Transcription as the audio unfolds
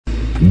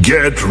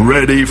Get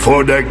ready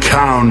for the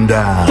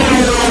countdown.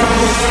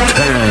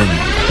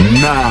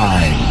 10,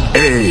 9,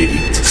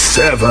 8,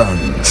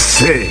 7,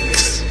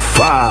 6,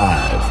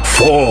 5,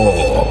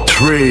 4,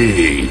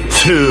 3,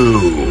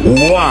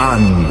 2,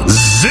 1,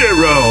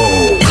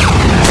 0.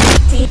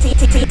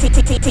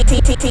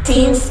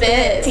 Team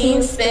Spiz,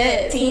 Team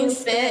Spiz, Team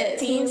Spiz,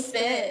 Team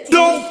Spiz.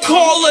 Don't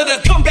call it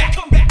a comeback,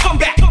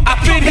 comeback.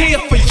 I've been here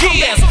for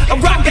years. I'm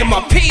rocking my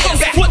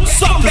peers, putting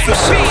something to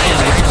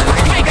fears.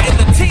 Making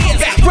the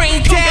tears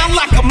rain down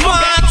like a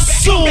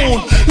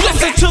monsoon.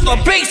 Listen to the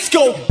bass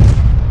go.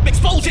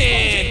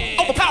 Exposing,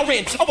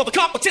 overpowering, over the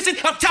competition,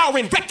 I'm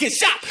towering, wrecking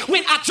shop.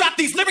 When I drop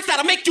these lyrics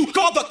that'll make you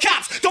call the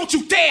cops. Don't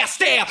you dare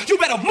stare, you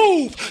better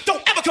move.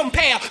 Don't ever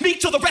compare me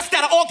to the rest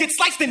that'll all get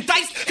sliced and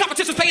diced.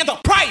 Competition's paying the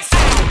price.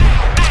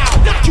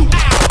 Ow, knock you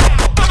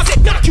out. Mama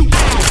said knock you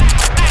out.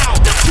 Ow,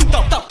 knock you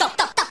the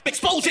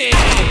exposing.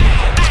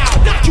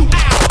 Ow, knock you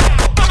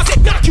out. Mama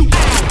said knock you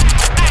out.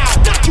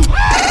 Ow, knock you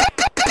out.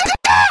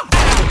 Ow,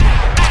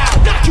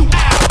 knock you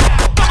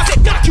out. Mama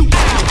said knock you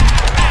out.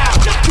 Ow,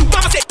 knock you.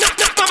 Mama said knock.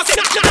 Mama said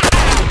knock, knock.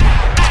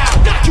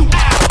 Ow, knock you out.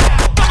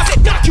 Mama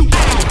said knock you out.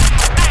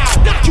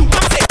 Ow, knock you.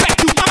 Mama said wreck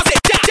you. Mama said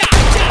jack, jack,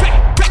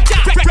 wreck,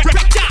 jack, wreck, wreck,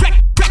 wreck, jack, wreck,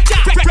 wreck,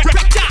 jack, wreck, wreck,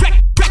 wreck, jack, wreck,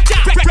 wreck,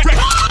 jack, wreck, wreck, wreck.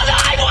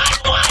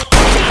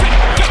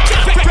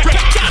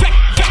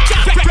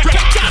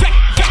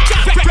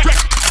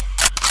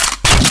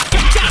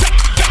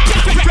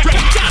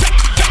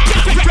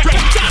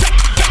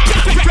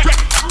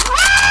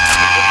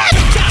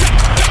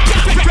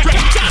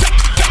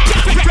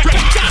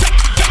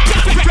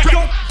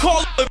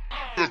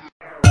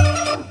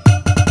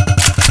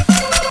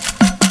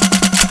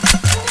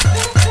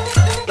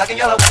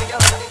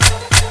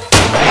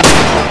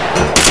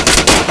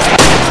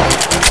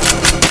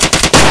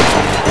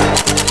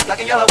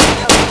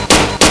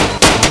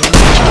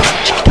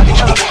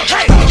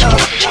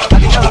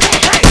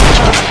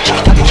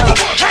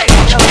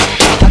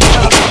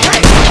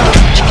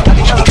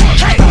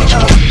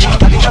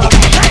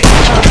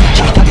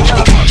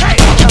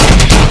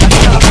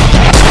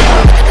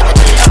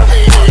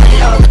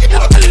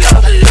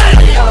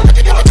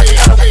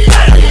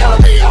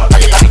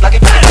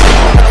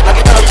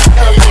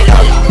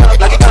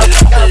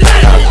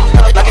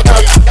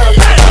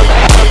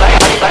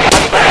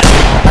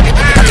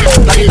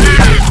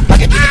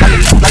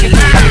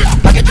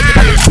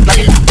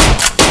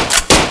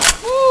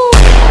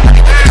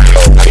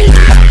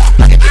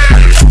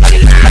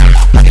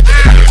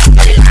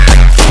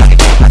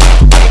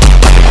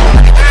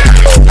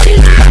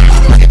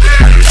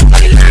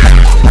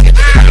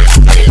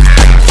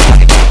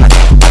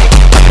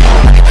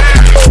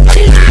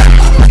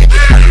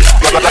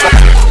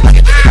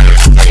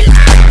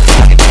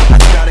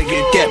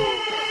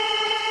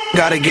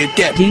 Gotta get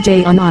that.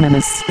 DJ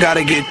Anonymous.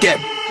 Gotta get that.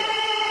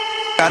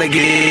 Gotta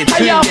get. How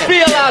y'all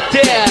feel out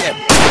there?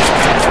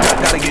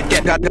 Gotta get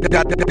that. Gotta get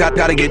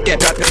that.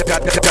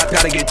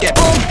 Gotta get that.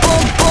 Boom,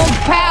 boom, boom,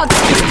 pow.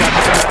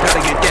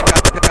 Gotta get that.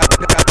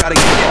 Gotta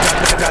get that.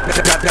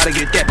 Gotta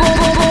get that. Boom,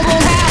 boom, boom,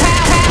 boom, pow, pow.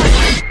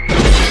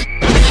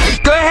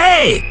 Go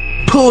ahead.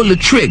 Pull the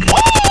trigger.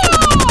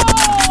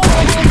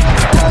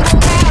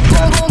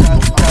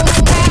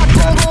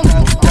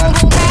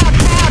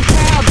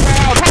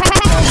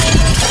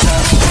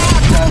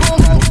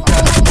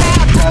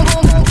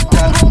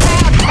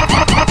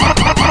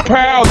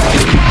 Proud.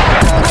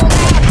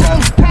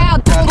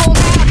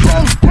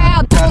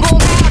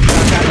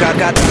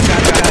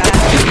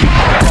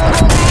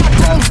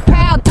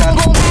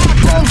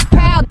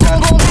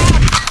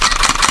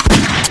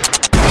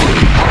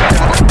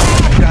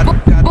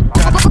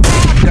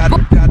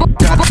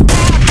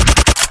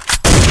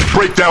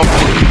 Breakdown.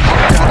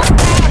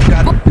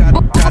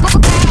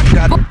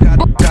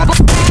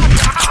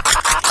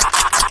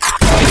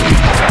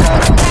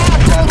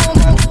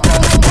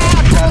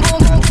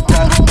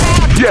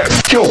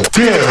 Yes, yo,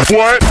 yeah,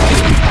 what?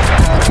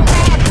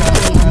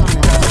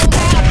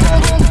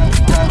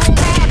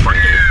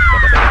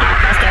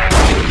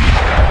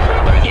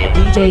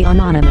 DJ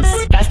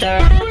Anonymous. Faster.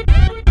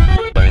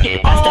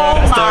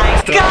 Oh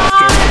my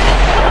God!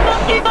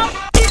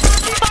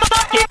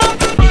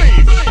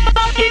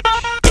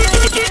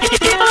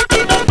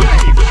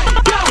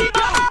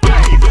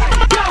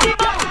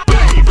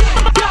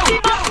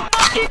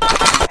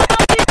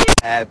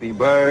 Happy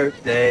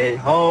birthday,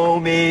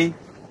 homie.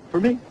 For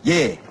me?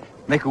 Yeah.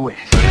 Make a wish.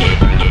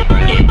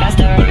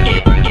 Faster.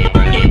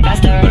 Faster.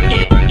 Faster.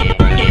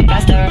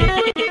 Faster.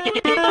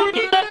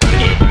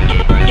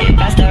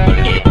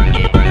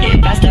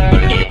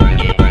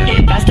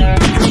 Faster. Faster.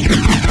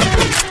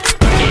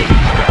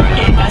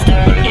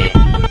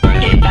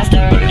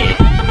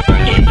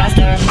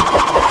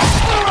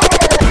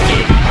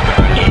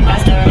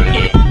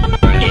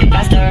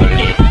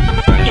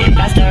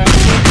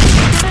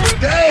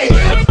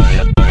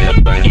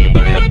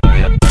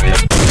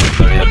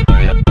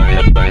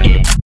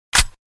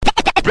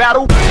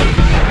 Battle.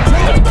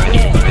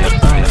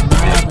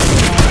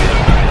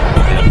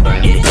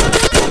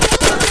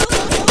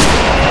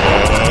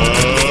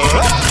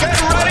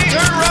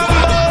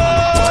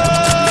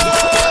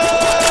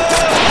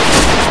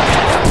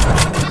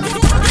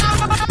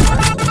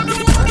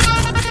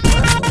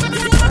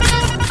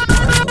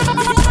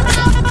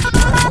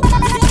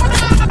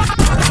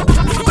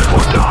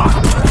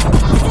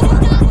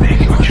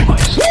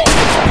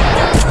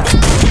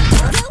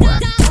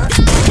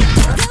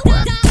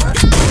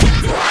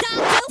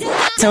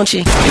 don't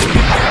you?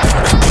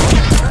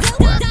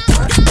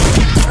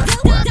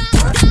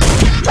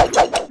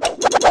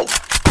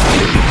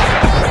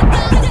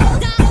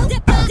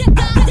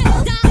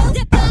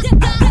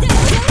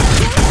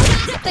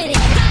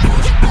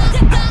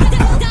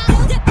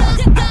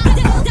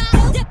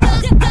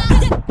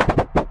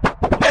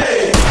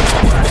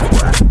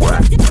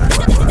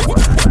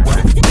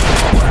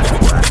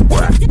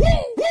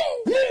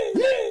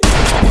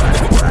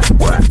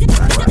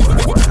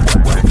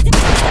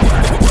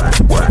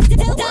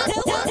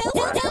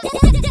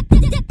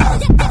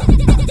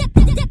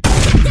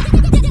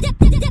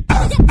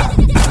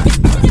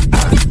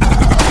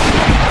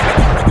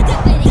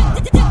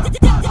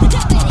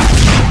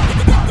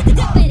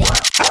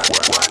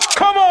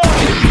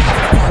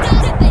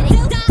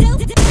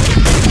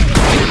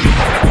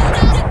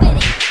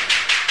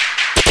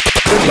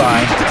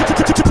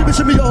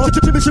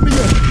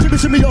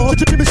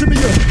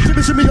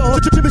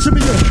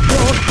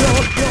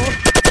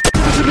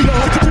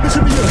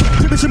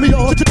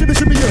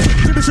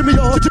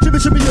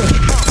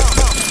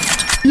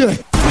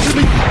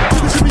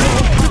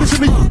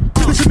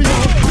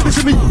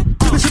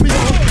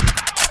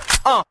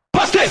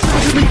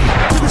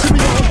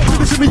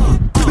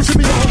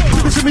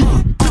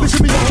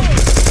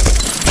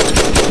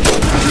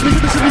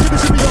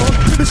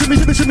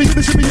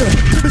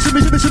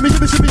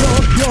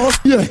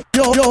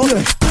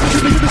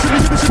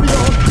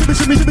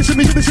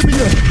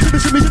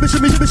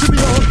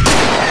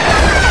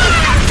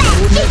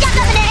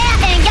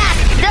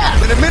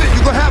 In a minute,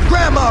 you're gonna have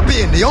Grandma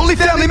being the only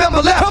family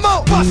member left. Come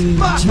on,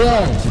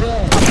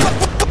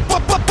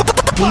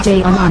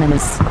 DJ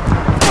Anonymous.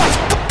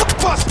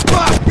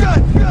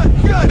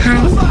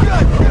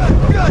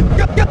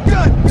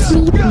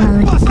 Sleep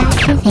mode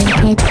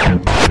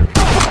activated.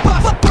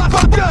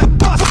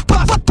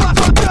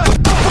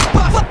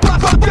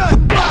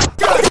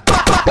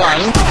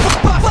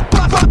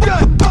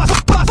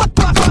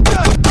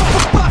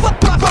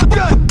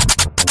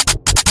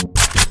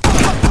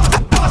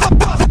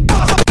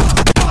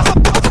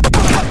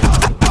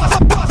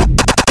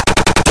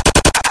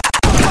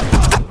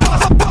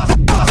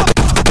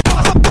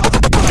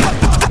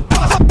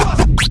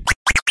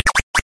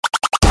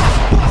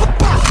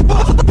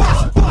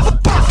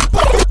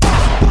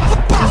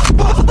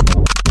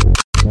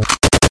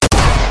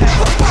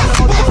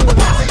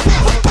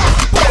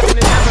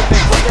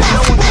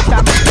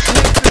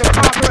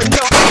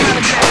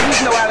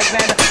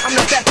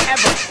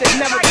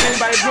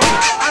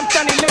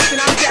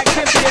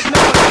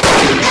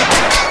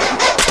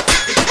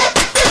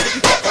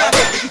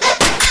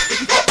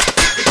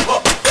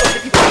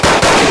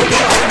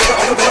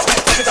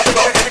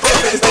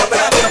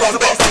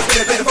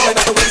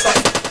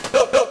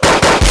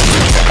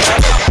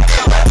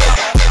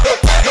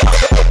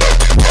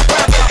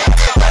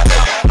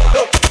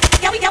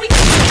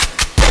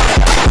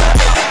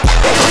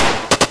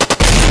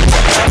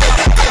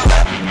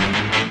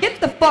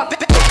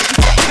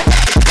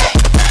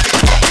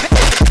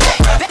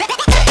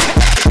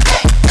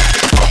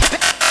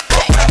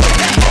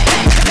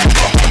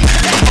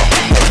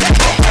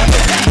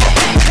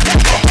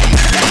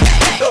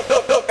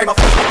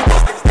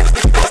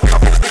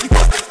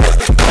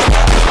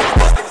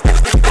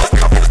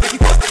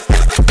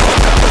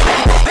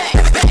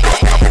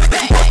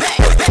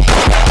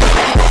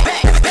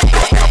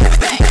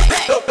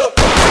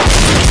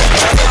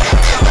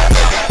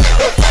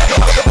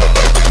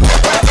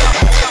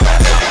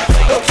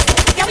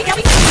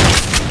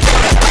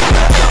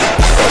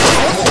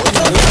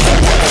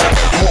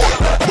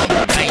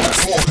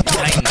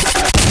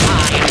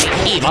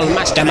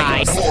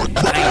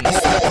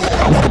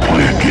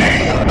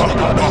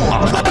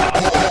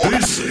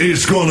 This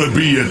is gonna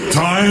be a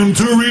time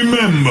to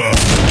remember.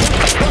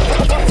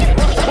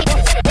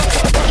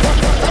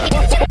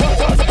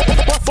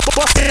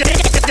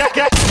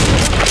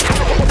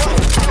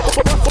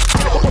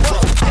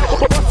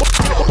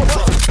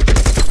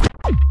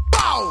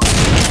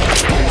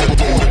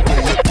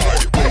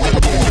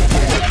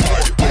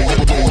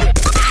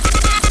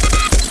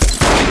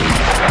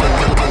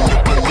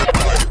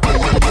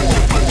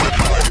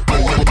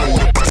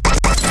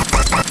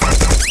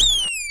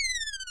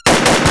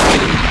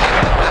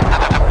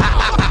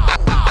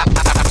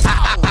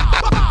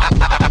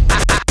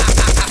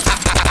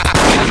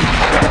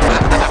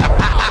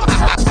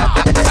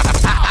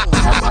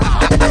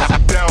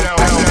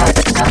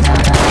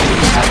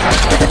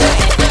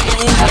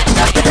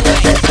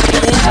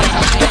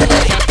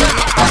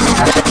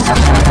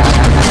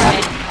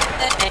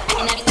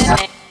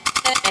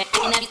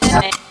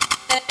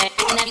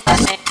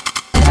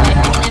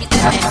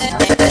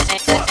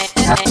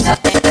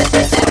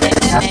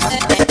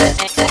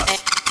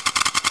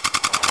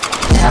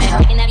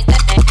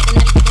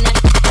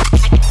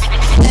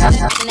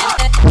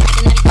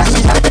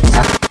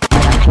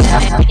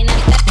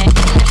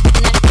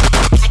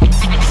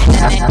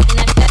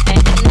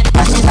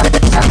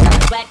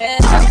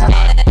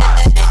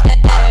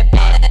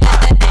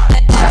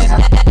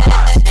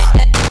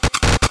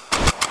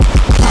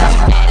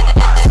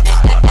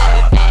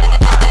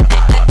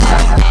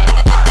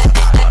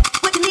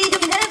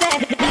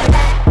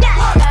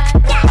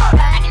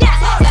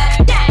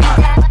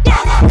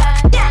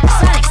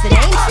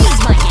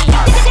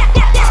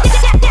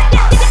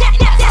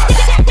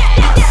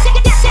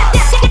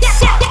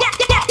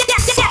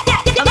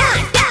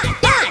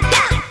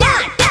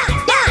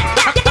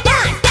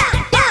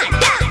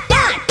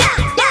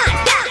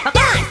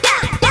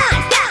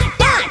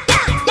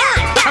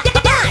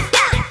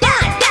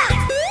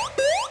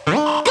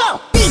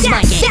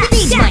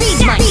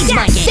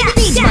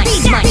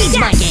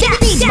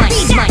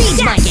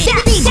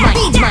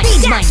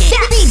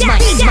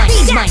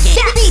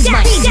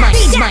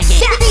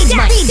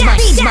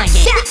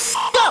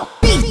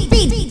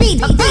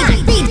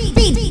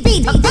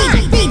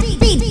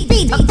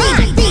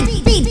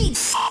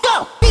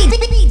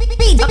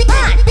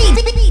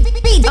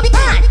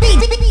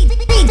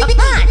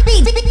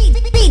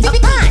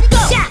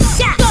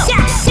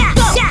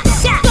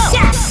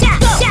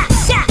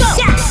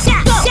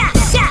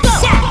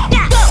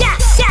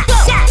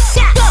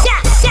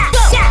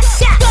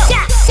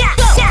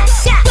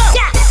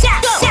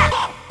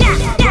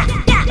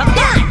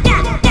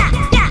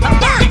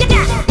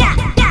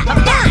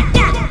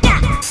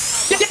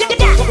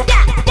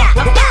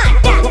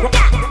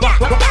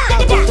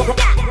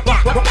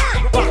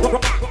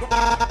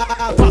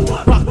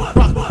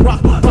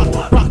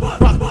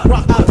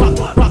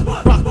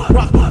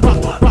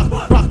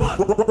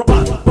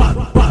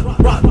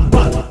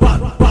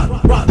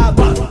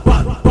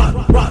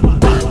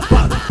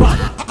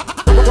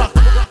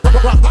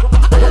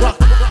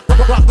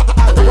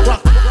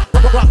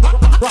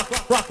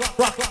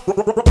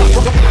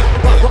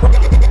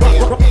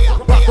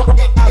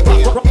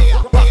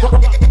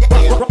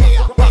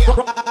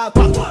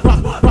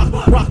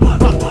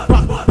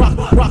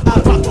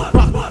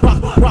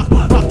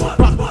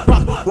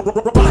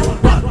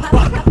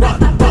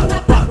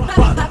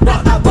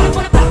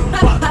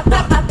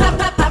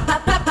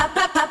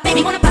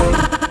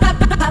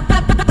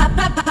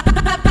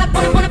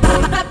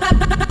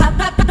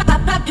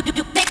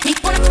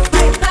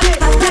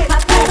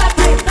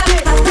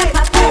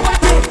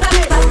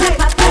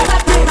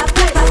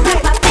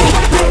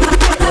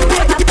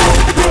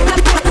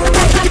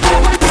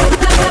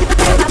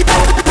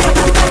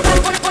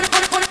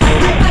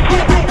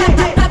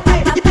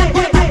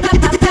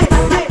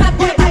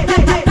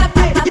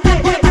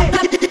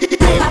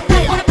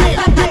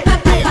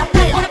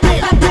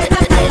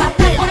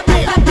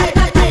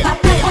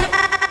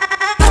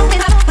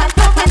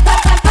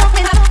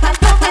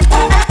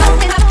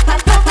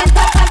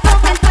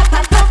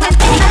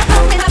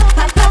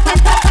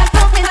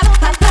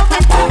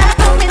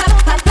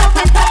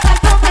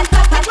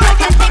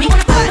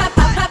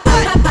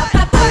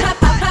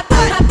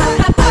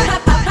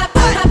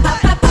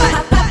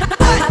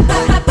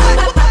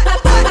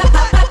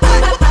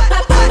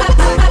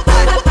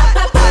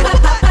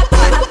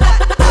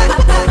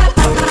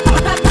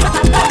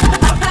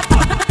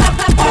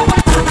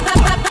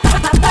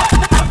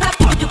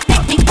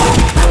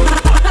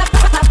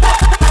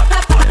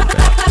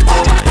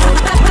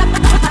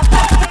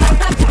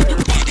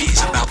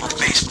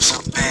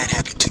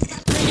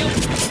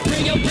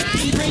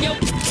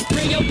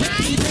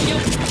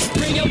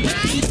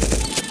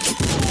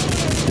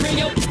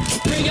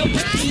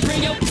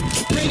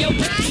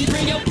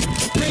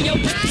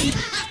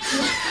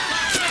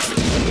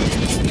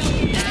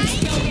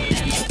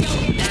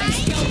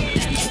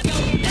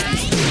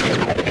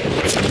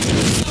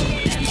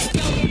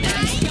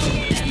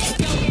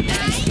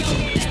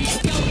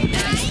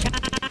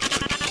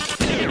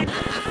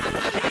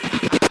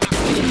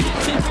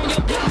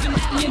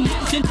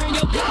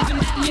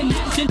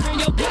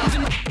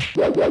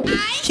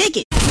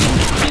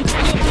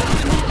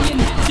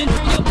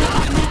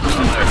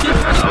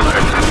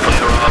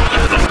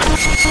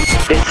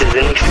 This is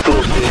an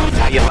exclusive.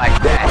 How you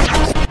like that?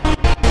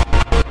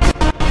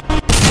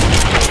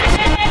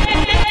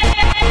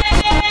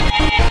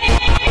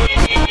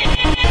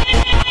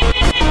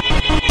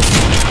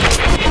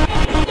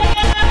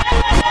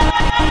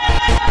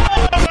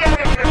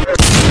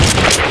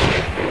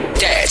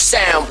 That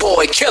sound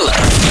boy killer.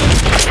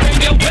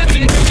 Bring your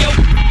weapon,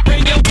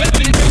 bring your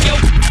weapon,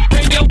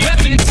 bring your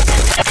weapon.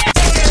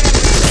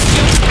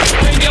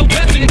 Bring your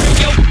weapon,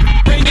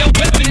 bring your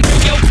weapon,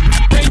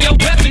 bring your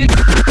weapon.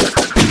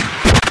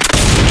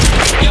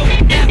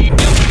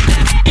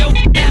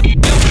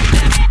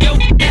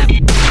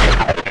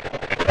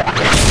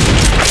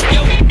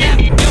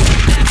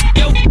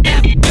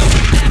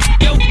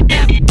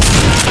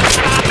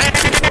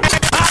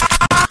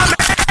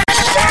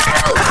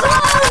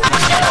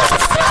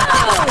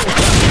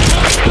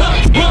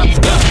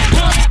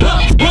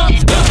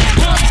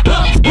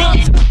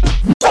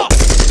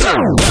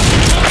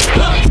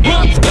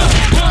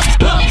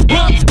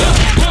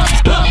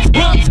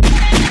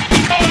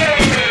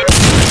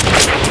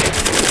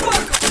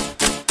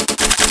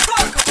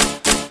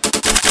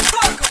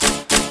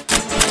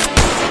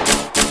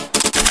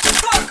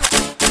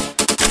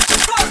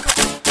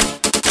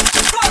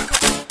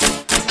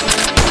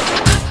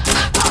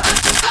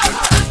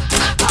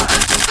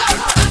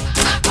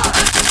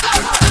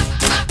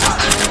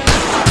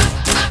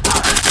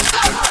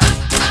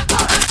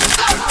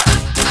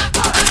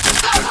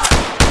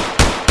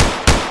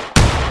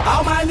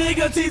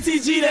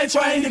 TTG, that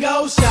train to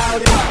go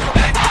shout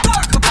it.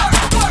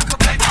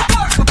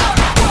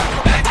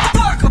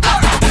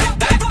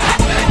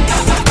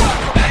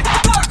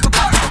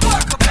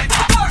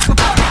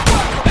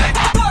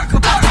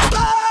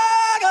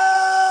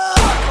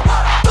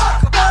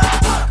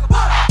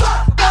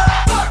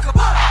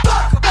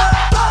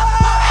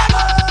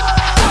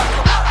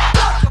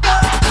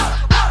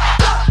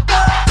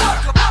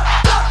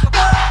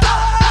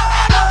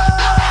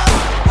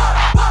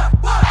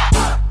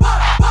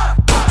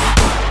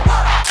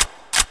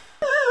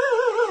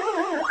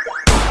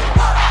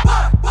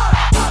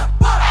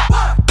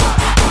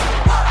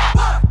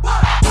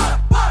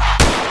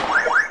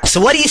 So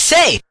what do you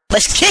say?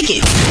 Let's kick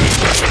it.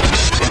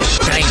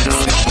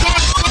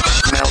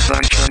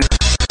 Malfunction.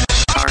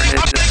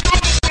 Carnage.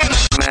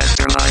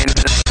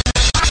 Mastermind.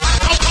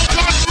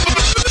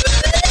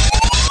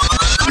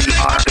 We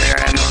are their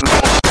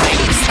animals.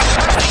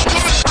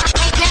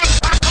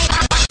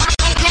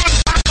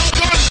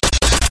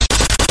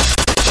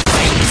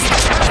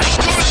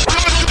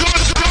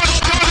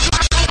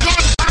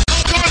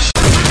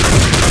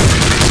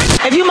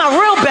 If you my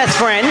real best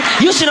friend,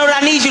 you should know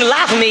that I need you to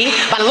lie for me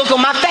by the look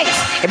on my face.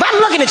 If I'm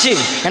looking at you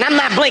and I'm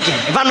not blinking,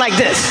 if I'm like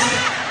this,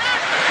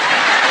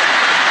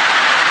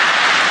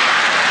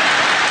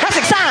 that's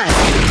a sign.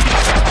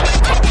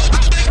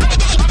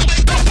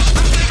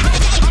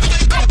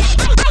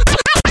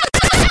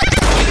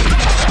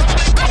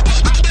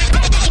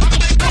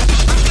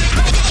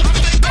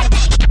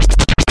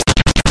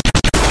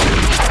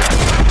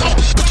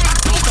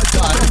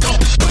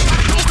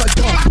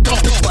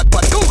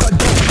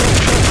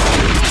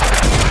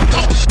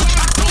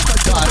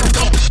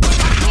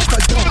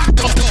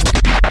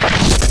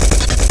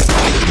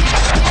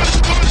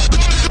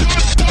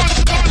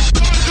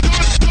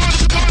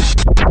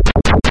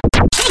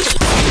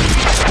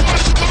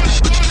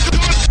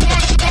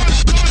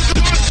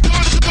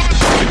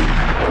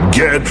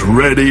 Get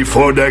ready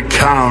for the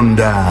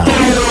countdown.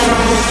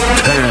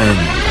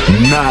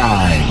 10,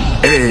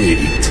 9,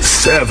 8,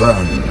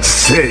 7,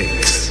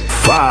 6,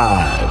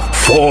 5,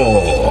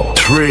 4,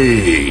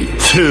 3,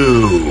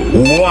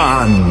 2,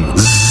 1,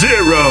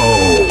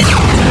 0.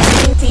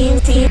 Team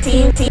Spiz,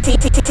 Team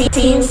Spiz,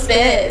 Team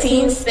Spiz,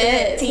 Team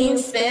Spiz, Team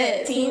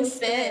Spiz, Team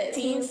Spiz,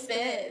 Team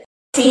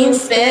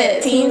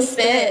Spiz, Team Spiz, Team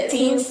Spiz,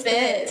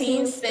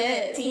 Team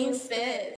Spiz, Team Spiz.